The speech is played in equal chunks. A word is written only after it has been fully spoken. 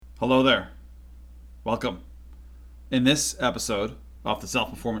Hello there. Welcome. In this episode of the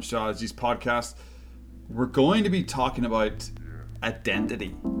Self-Performance Strategies Podcast, we're going to be talking about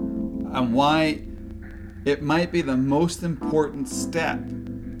identity and why it might be the most important step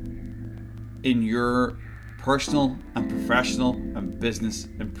in your personal and professional and business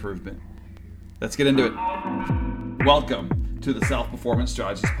improvement. Let's get into it. Welcome to the Self-Performance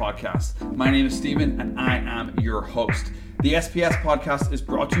Strategies Podcast. My name is Stephen and I am your host. The SPS Podcast is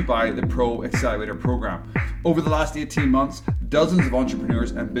brought to you by the Pro Accelerator Program. Over the last 18 months, dozens of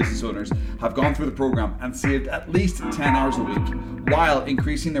entrepreneurs and business owners have gone through the program and saved at least 10 hours a week while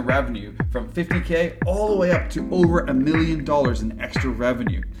increasing their revenue from $50,000 all the way up to over $1 million in extra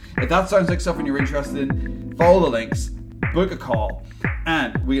revenue. If that sounds like something you're interested in, follow the links, book a call,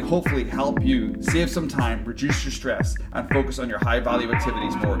 and we hopefully help you save some time, reduce your stress, and focus on your high-value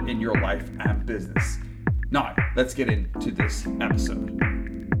activities more in your life and business. Now, let's get into this episode.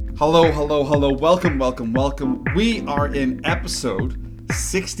 Hello. Welcome. We are in episode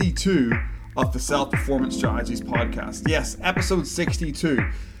 62 of the Self-Performance Strategies Podcast. Yes, episode 62.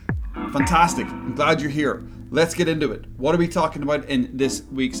 Fantastic. I'm glad you're here. Let's get into it. What are we talking about in this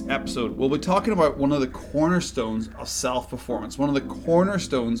week's episode? Well, we're talking about one of the cornerstones of self-performance, one of the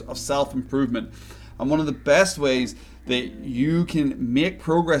cornerstones of self-improvement, and one of the best ways that you can make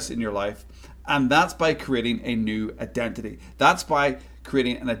progress in your life. And that's by creating a new identity. That's by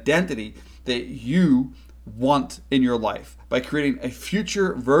creating an identity that you want in your life. By creating a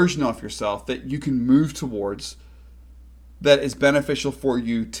future version of yourself that you can move towards that is beneficial for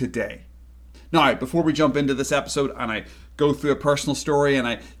you today. Now, before we jump into this episode and I go through a personal story and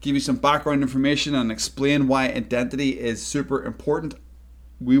I give you some background information and explain why identity is super important,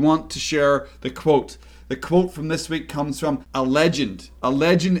 we want to share the quote. The quote from this week comes from a legend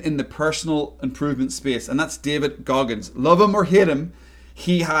in the personal improvement space, and that's David Goggins. Love him or hate him,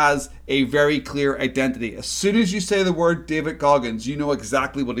 he has a very clear identity. As soon as you say the word David Goggins, you know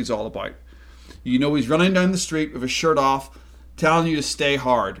exactly what he's all about. You know he's running down the street with his shirt off, telling you to stay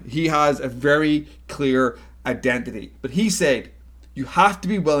hard. He has a very clear identity. But he said, you have to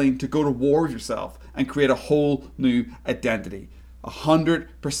be willing to go to war with yourself and create a whole new identity.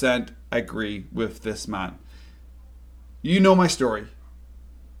 100% agree with this man. You know my story.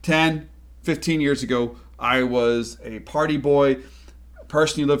 10, 15 years ago, I was a party boy, a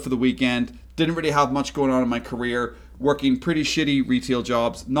person who lived for the weekend, didn't really have much going on in my career, working pretty shitty retail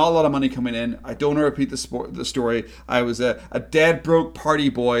jobs, not a lot of money coming in. I don't want to repeat the story. I was a dead broke party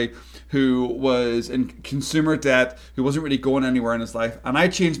boy who was in consumer debt, who wasn't really going anywhere in his life. And I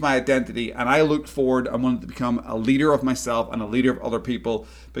changed my identity and I looked forward and wanted to become a leader of myself and a leader of other people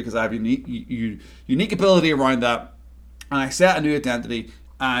because I have unique ability around that. And I set a new identity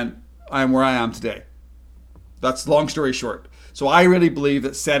and I'm where I am today. That's long story short. So I really believe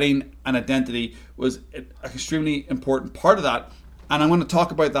that setting an identity was an extremely important part of that. And I'm going to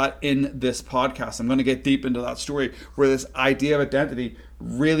talk about that in this podcast. I'm going to get deep into that story where this idea of identity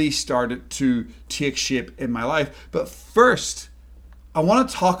really started to take shape in my life. But first, I want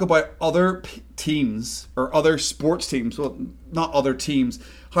to talk about other teams or other sports teams. Well, not other teams.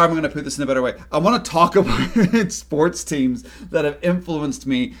 How am I going to put this in a better way? I want to talk about sports teams that have influenced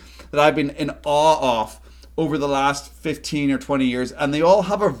me, that I've been in awe of over the last 15 or 20 years, and they all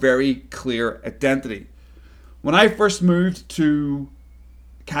have a very clear identity. When I first moved to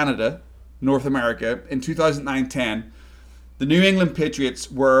Canada, North America, in 2009-10, the New England Patriots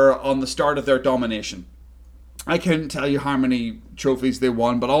were on the start of their domination. I couldn't tell you how many trophies they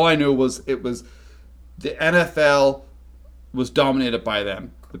won, but all I know was it was the NFL was dominated by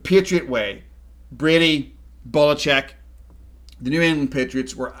them. The Patriot Way, Brady, Belichick, the New England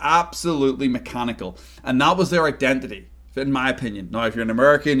Patriots were absolutely mechanical, and that was their identity, in my opinion. Now, if you're an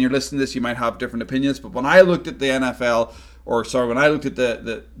American, you're listening to this, you might have different opinions, but when I looked at the NFL, when I looked at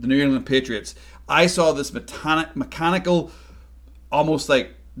the New England Patriots, I saw this mechanical, almost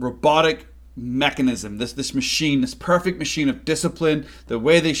like robotic mechanism, this machine, this perfect machine of discipline, the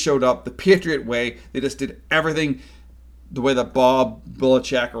way they showed up, the Patriot Way. They just did everything the way that Bob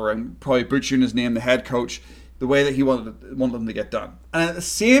Belichick, or I'm probably butchering his name, the head coach, the way that he wanted them to get done. And at the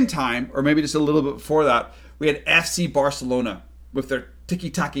same time, or maybe just a little bit before that, we had FC Barcelona with their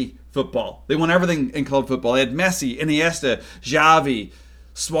Tiki-Taka football. They won everything in club football. They had Messi, Iniesta, Xavi,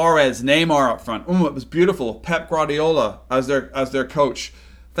 Suarez, Neymar up front. It was beautiful. Pep Guardiola as their coach.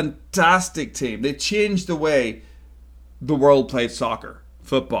 Fantastic team. They changed the way the world played soccer,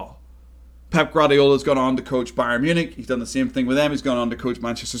 football. Pep Guardiola's gone on to coach Bayern Munich. He's done the same thing with them. He's gone on to coach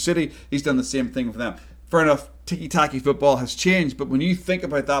Manchester City. He's done the same thing with them. Fair enough, Tiki-Taka football has changed, but when you think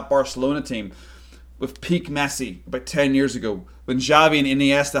about that Barcelona team, with peak Messi about 10 years ago, when Xavi and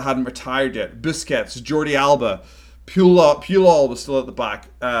Iniesta hadn't retired yet, Busquets, Jordi Alba, Puyol was still at the back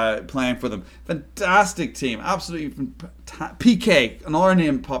playing for them. Fantastic team, absolutely. PK, another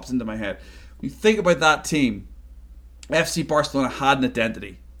name pops into my head. When you think about that team, FC Barcelona had an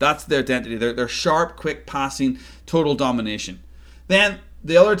identity. That's their identity. They're sharp, quick passing, total domination. Then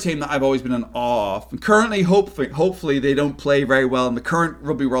the other team that I've always been in awe of, and currently hopefully they don't play very well in the current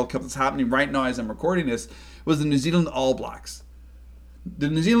Rugby World Cup that's happening right now as I'm recording this, was the New Zealand All Blacks. The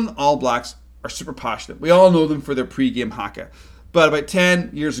New Zealand All Blacks are super passionate. We all know them for their pre-game haka. But about 10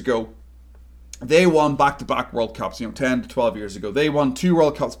 years ago, they won back-to-back World Cups, 10 to 12 years ago. They won 2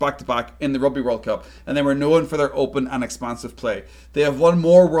 World Cups back-to-back in the Rugby World Cup, and they were known for their open and expansive play. They have won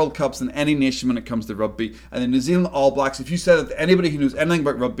more World Cups than any nation when it comes to rugby. And the New Zealand All Blacks, if you said that to anybody who knows anything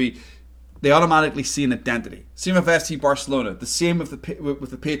about rugby, they automatically see an identity. Same with FC Barcelona, the same with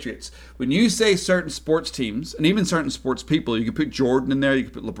the Patriots. When you say certain sports teams, and even certain sports people, you could put Jordan in there, you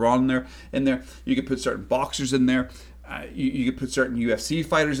could put LeBron in there, you could put certain boxers in there, you could put certain UFC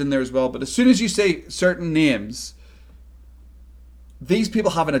fighters in there as well. But as soon as you say certain names, these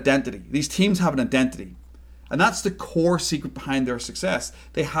people have an identity. These teams have an identity. And that's the core secret behind their success.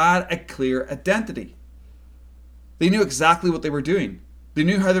 They had a clear identity. They knew exactly what they were doing. They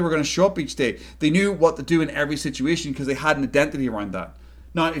knew how they were going to show up each day. They knew what to do in every situation because they had an identity around that.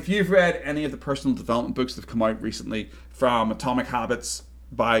 Now, if you've read any of the personal development books that have come out recently, from Atomic Habits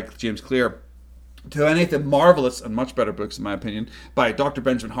by James Clear, to any of the marvelous and much better books, in my opinion, by Dr.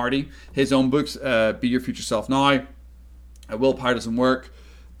 Benjamin Hardy, his own books, Be Your Future Self Now, Willpower Doesn't Work,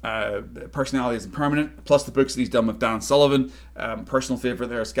 Personality Isn't Permanent, plus the books that he's done with Dan Sullivan, personal favourite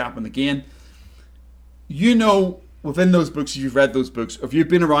there is Gap in the Gain. Within those books, if you've read those books, if you've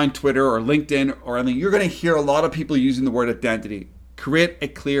been around Twitter or LinkedIn or anything, you're going to hear a lot of people using the word identity. Create a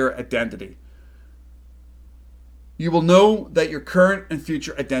clear identity. You will know that your current and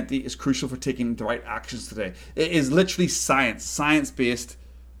future identity is crucial for taking the right actions today. It is literally science-based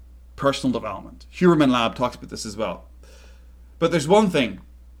personal development. Huberman Lab talks about this as well. But there's one thing,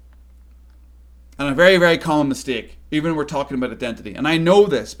 and a very, very common mistake, even when we're talking about identity. And I know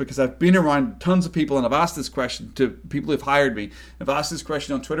this because I've been around tons of people and I've asked this question to people who've hired me. I've asked this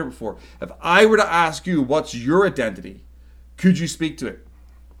question on Twitter before. If I were to ask you, what's your identity? Could you speak to it?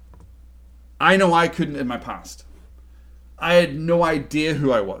 I know I couldn't in my past. I had no idea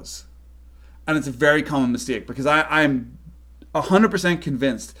who I was. And it's a very common mistake because I'm 100%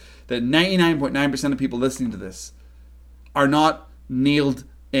 convinced that 99.9% of people listening to this are not nailed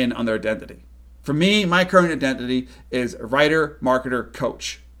in on their identity. For me, my current identity is writer, marketer,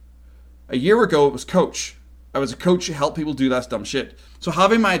 coach. A year ago, it was coach. I was a coach who helped people do that dumb shit. So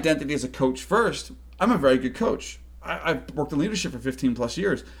having my identity as a coach first, I'm a very good coach. I've worked in leadership for 15 plus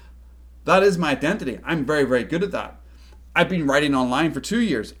years. That is my identity. I'm very, very good at that. I've been writing online for 2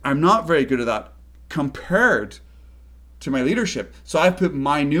 years. I'm not very good at that compared to my leadership. So I've put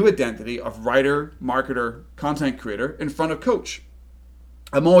my new identity of writer, marketer, content creator in front of coach.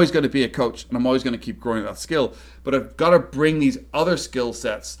 I'm always going to be a coach and I'm always going to keep growing that skill. But I've got to bring these other skill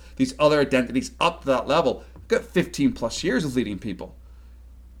sets, these other identities up to that level. I've got 15 plus years of leading people.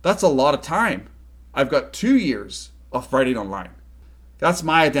 That's a lot of time. I've got 2 years of writing online. That's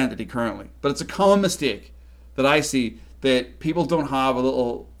my identity currently. But it's a common mistake that I see, that people don't have a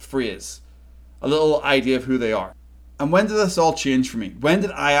little phrase, a little idea of who they are. And when did this all change for me? When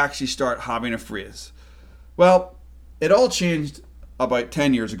did I actually start having a phrase? Well, it all changed about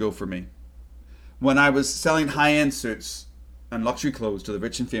 10 years ago for me, when I was selling high-end suits and luxury clothes to the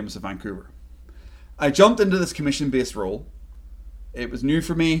rich and famous of Vancouver. I jumped into this commission-based role. It was new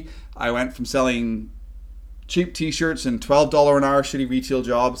for me. I went from selling cheap t-shirts and $12 an hour shitty retail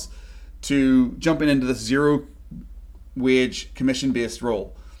jobs to jumping into this zero-wage commission-based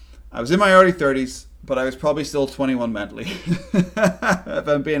role. I was in my early 30s, but I was probably still 21 mentally, if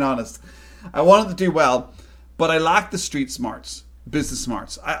I'm being honest. I wanted to do well, but I lacked the street smarts, business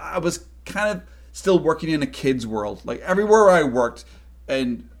smarts. I was kind of still working in a kid's world. Like everywhere I worked,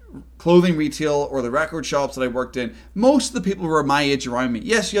 in clothing retail or the record shops that I worked in, most of the people were my age around me.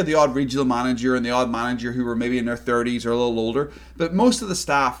 Yes, you had the odd regional manager and the odd manager who were maybe in their 30s or a little older, but most of the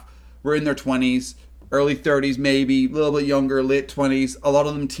staff were in their 20s, early 30s maybe, a little bit younger, late 20s, a lot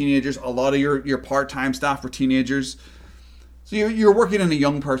of them teenagers, a lot of your part-time staff were teenagers. So you're working in a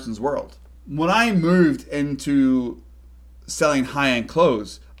young person's world. When I moved into selling high-end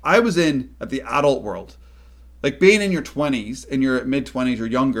clothes, I was in the adult world. Like being in your 20s, in your mid-20s or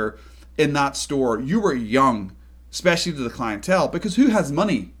younger, in that store, you were young, especially to the clientele, because who has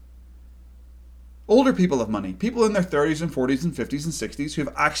money? Older people have money. People in their 30s and 40s and 50s and 60s who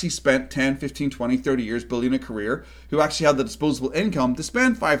have actually spent 10, 15, 20, 30 years building a career, who actually have the disposable income to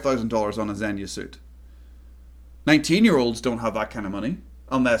spend $5,000 on a Xenia suit. 19-year-olds don't have that kind of money,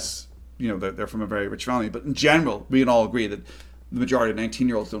 unless, they're from a very rich family. But in general, we can all agree that the majority of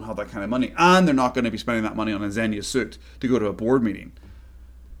 19-year-olds don't have that kind of money. And they're not going to be spending that money on a Xenia suit to go to a board meeting.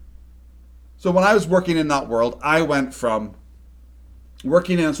 So when I was working in that world, I went from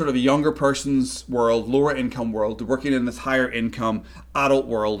working in sort of a younger person's world, lower income world, to working in this higher income adult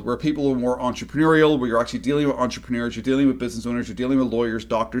world where people are more entrepreneurial, where you're actually dealing with entrepreneurs, you're dealing with business owners, you're dealing with lawyers,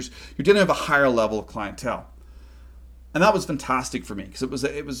 doctors, you're dealing with a higher level of clientele. And that was fantastic for me because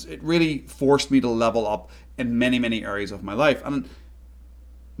it really forced me to level up in many, many areas of my life. And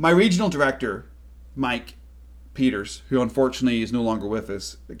my regional director, Mike Peters, who unfortunately is no longer with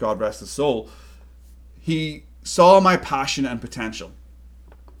us, God rest his soul, he saw my passion and potential.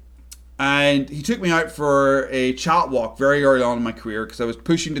 And he took me out for a chat walk very early on in my career because I was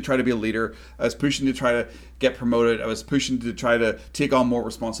pushing to try to be a leader. I was pushing to try to get promoted. I was pushing to try to take on more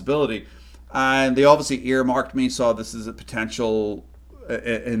responsibility. And they obviously earmarked me, saw this as a potential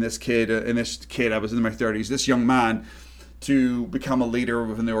in this kid. I was in my 30s, this young man, to become a leader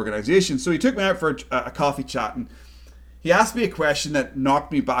within the organization. So he took me out for a coffee chat, and he asked me a question that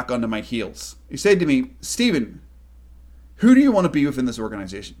knocked me back onto my heels. He said to me, "Stephen, who do you want to be within this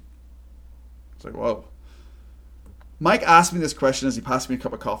organization?" It's like, whoa. Mike asked me this question as he passed me a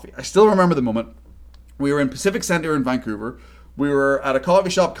cup of coffee. I still remember the moment. We were in Pacific Centre in Vancouver. We were at a coffee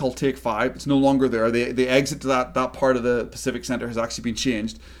shop called Take 5. It's no longer there. The exit to that part of the Pacific Centre has actually been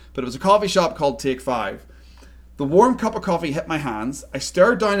changed. But it was a coffee shop called Take 5. The warm cup of coffee hit my hands. I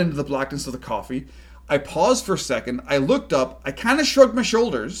stared down into the blackness of the coffee. I paused for a second. I looked up. I kind of shrugged my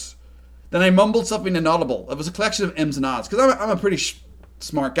shoulders. Then I mumbled something inaudible. It was a collection of ihs and ahs. Because I'm a pretty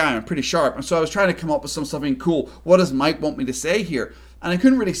smart guy. I'm pretty sharp. And so I was trying to come up with something cool. What does Mike want me to say here? And I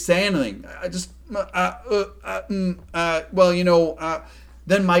couldn't really say anything. I just,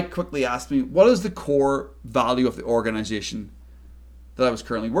 then Mike quickly asked me, what is the core value of the organization that I was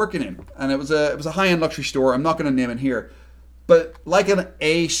currently working in? And it was a high-end luxury store. I'm not going to name it here. But like an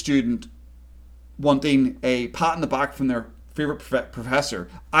A student wanting a pat on the back from their favorite professor,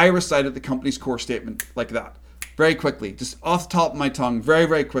 I recited the company's core statement like that. Very quickly, just off the top of my tongue, very,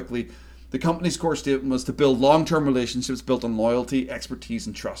 very quickly. The company's core statement was to build long-term relationships built on loyalty, expertise,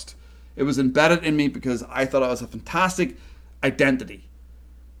 and trust. It was embedded in me because I thought it was a fantastic identity.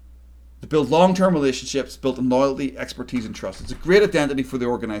 To build long-term relationships built on loyalty, expertise, and trust. It's a great identity for the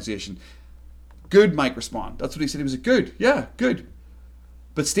organization. Good, Mike responded. That's what he said. He was like, good. Yeah, good.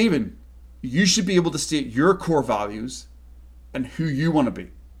 But Stephen, you should be able to state your core values and who you want to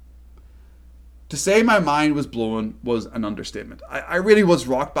be. To say my mind was blown was an understatement. I really was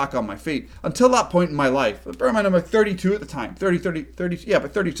rocked back on my feet. Until that point in my life, bear in mind I'm like 32 at the time,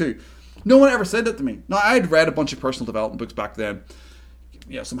 32. No one ever said that to me. Now, I had read a bunch of personal development books back then,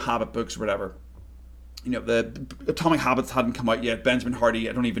 some habit books or whatever. The Atomic Habits hadn't come out yet. Benjamin Hardy,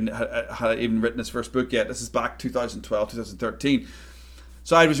 I don't even had even written his first book yet. This is back 2012, 2013.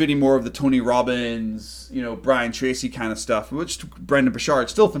 So I was reading more of the Tony Robbins, Brian Tracy kind of stuff, which Brendan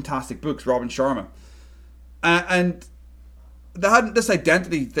Burchard, still fantastic books, Robin Sharma. And this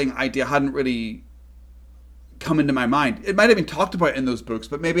identity idea hadn't really come into my mind. It might have been talked about in those books,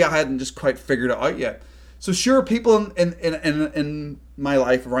 but maybe I hadn't just quite figured it out yet. So sure, people in my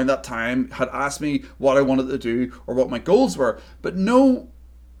life around that time had asked me what I wanted to do or what my goals were, but no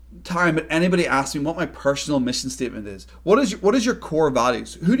time had anybody asked me what my personal mission statement is. What is your core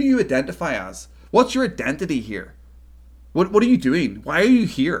values? Who do you identify as? What's your identity here? What are you doing? Why are you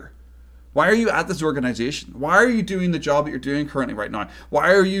here? Why are you at this organization? Why are you doing the job that you're doing currently right now?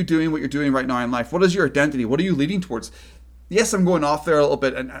 Why are you doing what you're doing right now in life? What is your identity? What are you leading towards? Yes, I'm going off there a little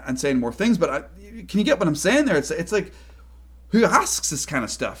bit and saying more things, but can you get what I'm saying there? It's like, who asks this kind of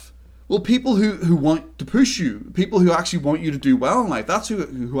stuff? Well, people who want to push you, people who actually want you to do well in life, that's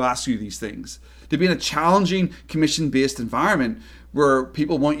who asks you these things. To be in a challenging commission-based environment where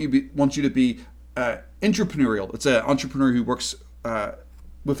people want you to be entrepreneurial. It's an entrepreneur who works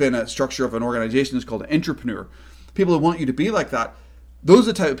within a structure of an organization is called an entrepreneur. People who want you to be like that, those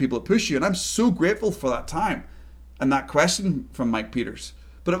are the type of people that push you. And I'm so grateful for that time and that question from Mike Peters.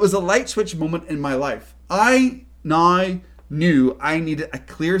 But it was a light switch moment in my life. I now knew I needed a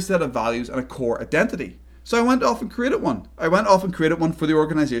clear set of values and a core identity. So I went off and created one. I went off and created one for the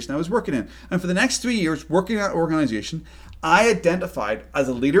organization I was working in. And for the next 3 years working in that organization, I identified as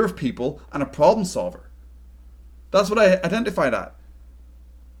a leader of people and a problem solver. That's what I identified at.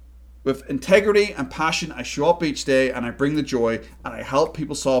 With integrity and passion, I show up each day and I bring the joy and I help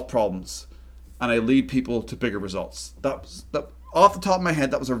people solve problems. and I lead people to bigger results. That off the top of my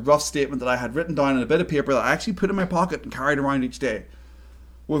head, that was a rough statement that I had written down on a bit of paper that I actually put in my pocket and carried around each day.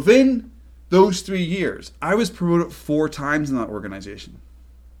 Within those 3 years, I was promoted 4 times in that organization.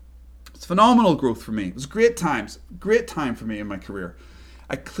 It's phenomenal growth for me. It was great time for me in my career.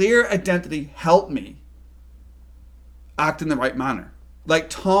 A clear identity helped me act in the right manner. Like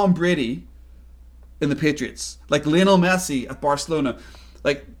Tom Brady in the Patriots, like Lionel Messi at Barcelona,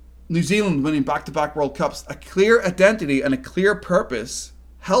 like New Zealand winning back-to-back World Cups. A clear identity and a clear purpose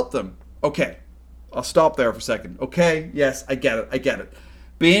helped them. Okay, I'll stop there for a second. Okay, yes, I get it.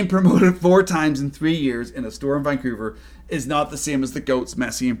 Being promoted 4 times in 3 years in a store in Vancouver is not the same as the GOATS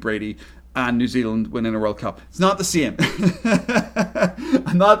Messi and Brady and New Zealand winning a World Cup. It's not the same.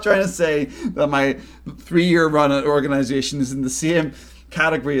 I'm not trying to say that my 3-year run at organization is in the same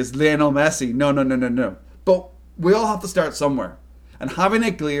category as Lionel Messi. No. But we all have to start somewhere. And having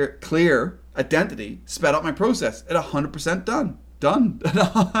a clear identity sped up my process. It 100% done. It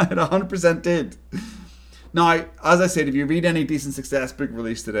 100% did. Now, as I said, if you read any decent success book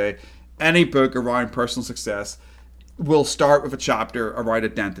released today, any book around personal success will start with a chapter around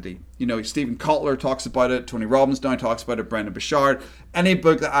identity. You know, Stephen Kotler talks about it, Tony Robbins now talks about it, Brendan Bouchard. Any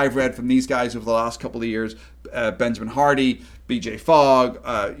book that I've read from these guys over the last couple of years, Benjamin Hardy, BJ Fogg,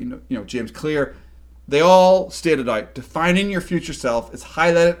 James Clear, they all stated out, defining your future self is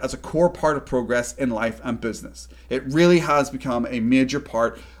highlighted as a core part of progress in life and business. It really has become a major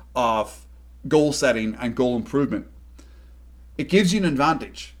part of goal setting and goal improvement. It gives you an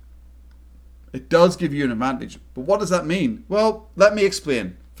advantage. It does give you an advantage. But what does that mean? Well, let me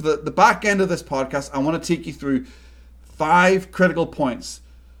explain. For the back end of this podcast, I want to take you through 5 critical points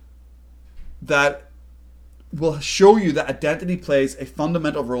that will show you that identity plays a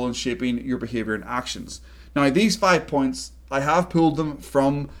fundamental role in shaping your behavior and actions. Now, these 5 points, I have pulled them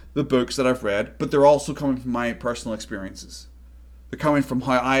from the books that I've read, but they're also coming from my personal experiences. They're coming from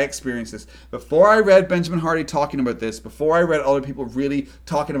how I experienced this. Before I read Benjamin Hardy talking about this, before I read other people really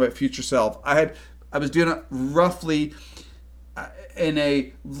talking about future self, I was doing it roughly in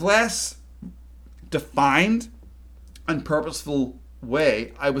a less defined and purposeful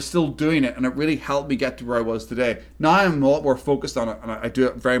way. I was still doing it, and it really helped me get to where I was today. Now I'm a lot more focused on it, and I do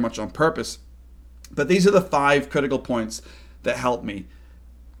it very much on purpose. But these are the 5 critical points that help me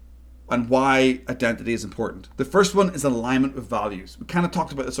and why identity is important. The first one is alignment with values. We kind of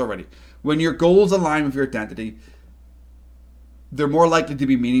talked about this already. When your goals align with your identity, they're more likely to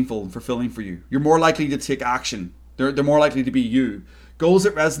be meaningful and fulfilling for you. You're more likely to take action. They're more likely to be you. Goals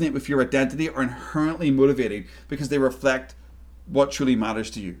that resonate with your identity are inherently motivating because they reflect what truly matters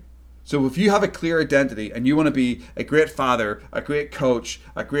to you. So if you have a clear identity and you want to be a great father, a great coach,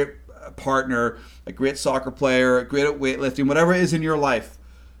 a great partner, a great soccer player, great at weightlifting, whatever it is in your life,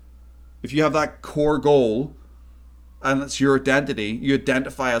 if you have that core goal and it's your identity, you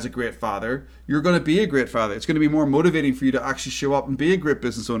identify as a great father, you're going to be a great father. It's going to be more motivating for you to actually show up and be a great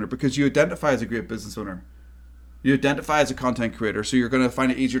business owner because you identify as a great business owner. You identify as a content creator, so you're going to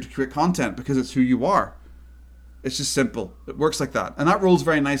find it easier to create content because it's who you are. It's just simple. It works like that. And that rolls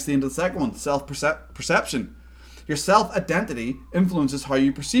very nicely into the second one, self-perception. Your self-identity influences how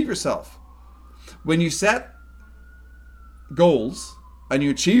you perceive yourself. When you set goals and you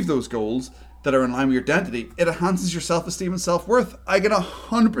achieve those goals that are in line with your identity, it enhances your self-esteem and self-worth. I can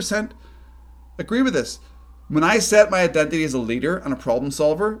 100% agree with this. When I set my identity as a leader and a problem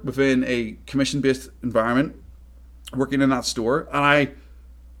solver within a commission-based environment, working in that store, and I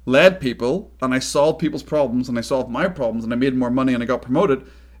led people and I solved people's problems and I solved my problems and I made more money and I got promoted,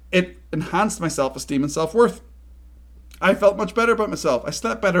 it enhanced my self-esteem and self-worth. I felt much better about myself. I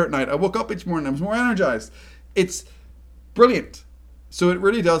slept better at night. I woke up each morning. I was more energized. It's brilliant. So it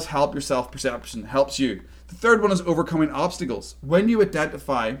really does help your self-perception, helps you. The third one is overcoming obstacles. When you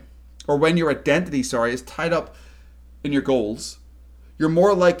identify, or when your identity, is tied up in your goals, you're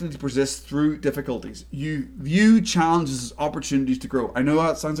more likely to persist through difficulties. You view challenges as opportunities to grow. I know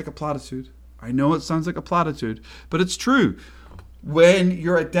that sounds like a platitude. But it's true. When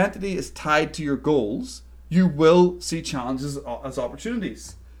your identity is tied to your goals, you will see challenges as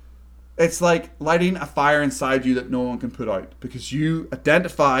opportunities. It's like lighting a fire inside you that no one can put out because you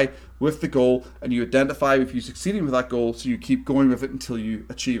identify with the goal and you identify with you succeeding with that goal, so you keep going with it until you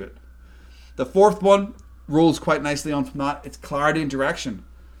achieve it. The fourth one rolls quite nicely on from that. It's clarity and direction.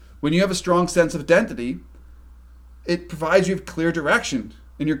 When you have a strong sense of identity, it provides you with clear direction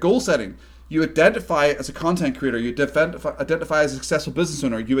in your goal setting. You identify as a content creator, you identify as a successful business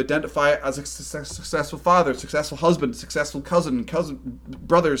owner, you identify as a successful father, successful husband, successful cousin,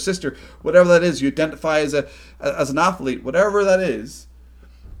 brother, sister, whatever that is. You identify as an athlete, whatever that is.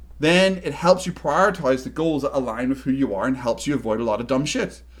 Then it helps you prioritize the goals that align with who you are and helps you avoid a lot of dumb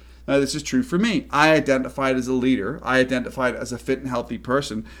shit. Now, this is true for me. I identified as a leader. I identified as a fit and healthy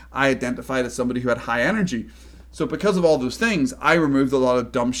person. I identified as somebody who had high energy. So because of all those things, I removed a lot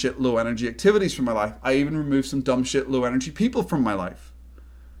of dumb shit, low energy activities from my life. I even removed some dumb shit, low energy people from my life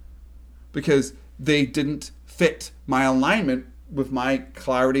because they didn't fit my alignment with my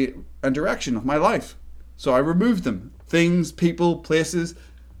clarity and direction of my life. So I removed them. Things, people, places.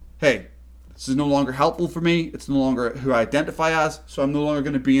 Hey, this is no longer helpful for me. It's no longer who I identify as, so I'm no longer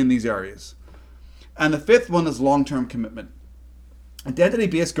going to be in these areas. And the fifth one is long-term commitment.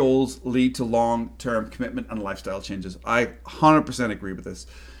 Identity-based goals lead to long-term commitment and lifestyle changes. I 100% agree with this.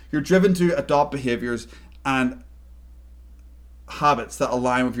 You're driven to adopt behaviors and habits that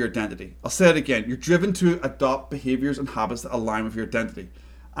align with your identity. I'll say it again. You're driven to adopt behaviors and habits that align with your identity.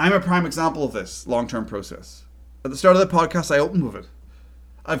 I'm a prime example of this long-term process. At the start of the podcast, I opened with it.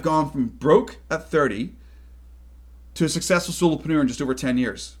 I've gone from broke at 30 to a successful solopreneur in just over 10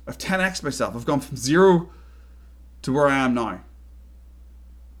 years. I've 10x'd myself. I've gone from zero to where I am now.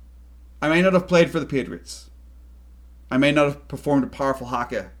 I may not have played for the Patriots. I may not have performed a powerful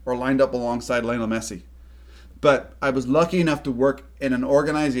Haka or lined up alongside Lionel Messi. But I was lucky enough to work in an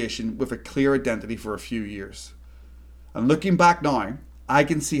organization with a clear identity for a few years. And looking back now, I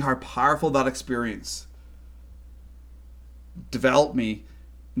can see how powerful that experience developed me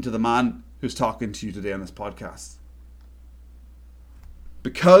into the man who's talking to you today on this podcast.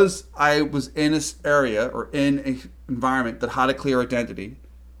 Because I was in this area or in an environment that had a clear identity,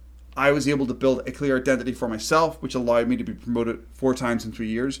 I was able to build a clear identity for myself, which allowed me to be promoted 4 times in 3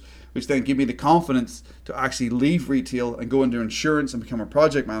 years, which then gave me the confidence to actually leave retail and go into insurance and become a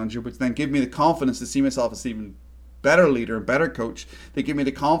project manager, which then gave me the confidence to see myself as even better leader and better coach. They give me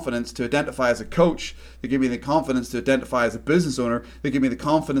the confidence to identify as a coach. They give me the confidence to identify as a business owner. They give me the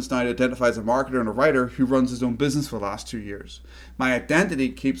confidence now to identify as a marketer and a writer who runs his own business for the last 2 years. My identity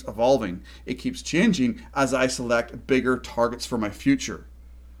keeps evolving. It keeps changing as I select bigger targets for my future.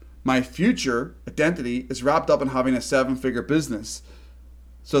 My future identity is wrapped up in having a 7-figure business.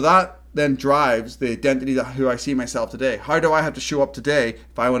 So that then drives the identity that who I see myself today. How do I have to show up today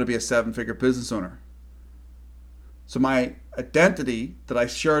if I want to be a 7-figure business owner? So my identity that I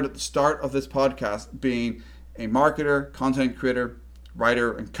shared at the start of this podcast, being a marketer, content creator,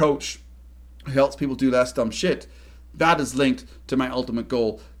 writer, and coach who helps people do less dumb shit, that is linked to my ultimate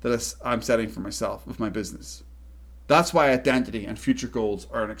goal that I'm setting for myself with my business. That's why identity and future goals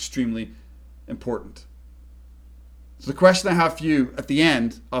are extremely important. So the question I have for you at the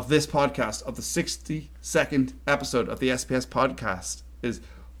end of this podcast, of the 60-second episode of the SPS Podcast, is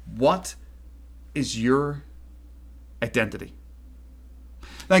what is your identity?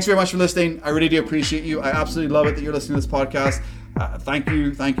 Thanks very much for listening. I really do appreciate you. I absolutely love it that you're listening to this podcast. Thank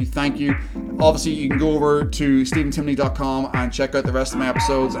you. Obviously, you can go over to stephentimony.com and check out the rest of my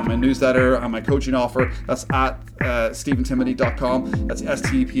episodes and my newsletter and my coaching offer. That's at stephentimony.com. That's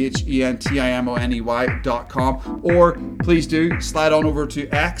stephentimony.com. Or please do slide on over to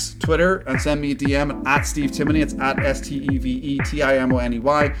X, Twitter, and send me a DM at Steve Timony. It's at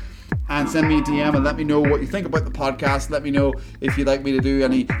STEVETIMONEY. And send me a DM and let me know what you think about the podcast. Let me know if you'd like me to do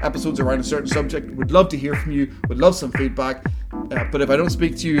any episodes around a certain subject. Would love to hear from you. Would love some feedback. But if I don't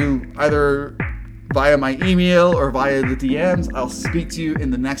speak to you either via my email or via the DMs, I'll speak to you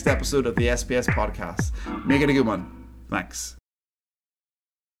in the next episode of the SPS Podcast. Make it a good one. Thanks.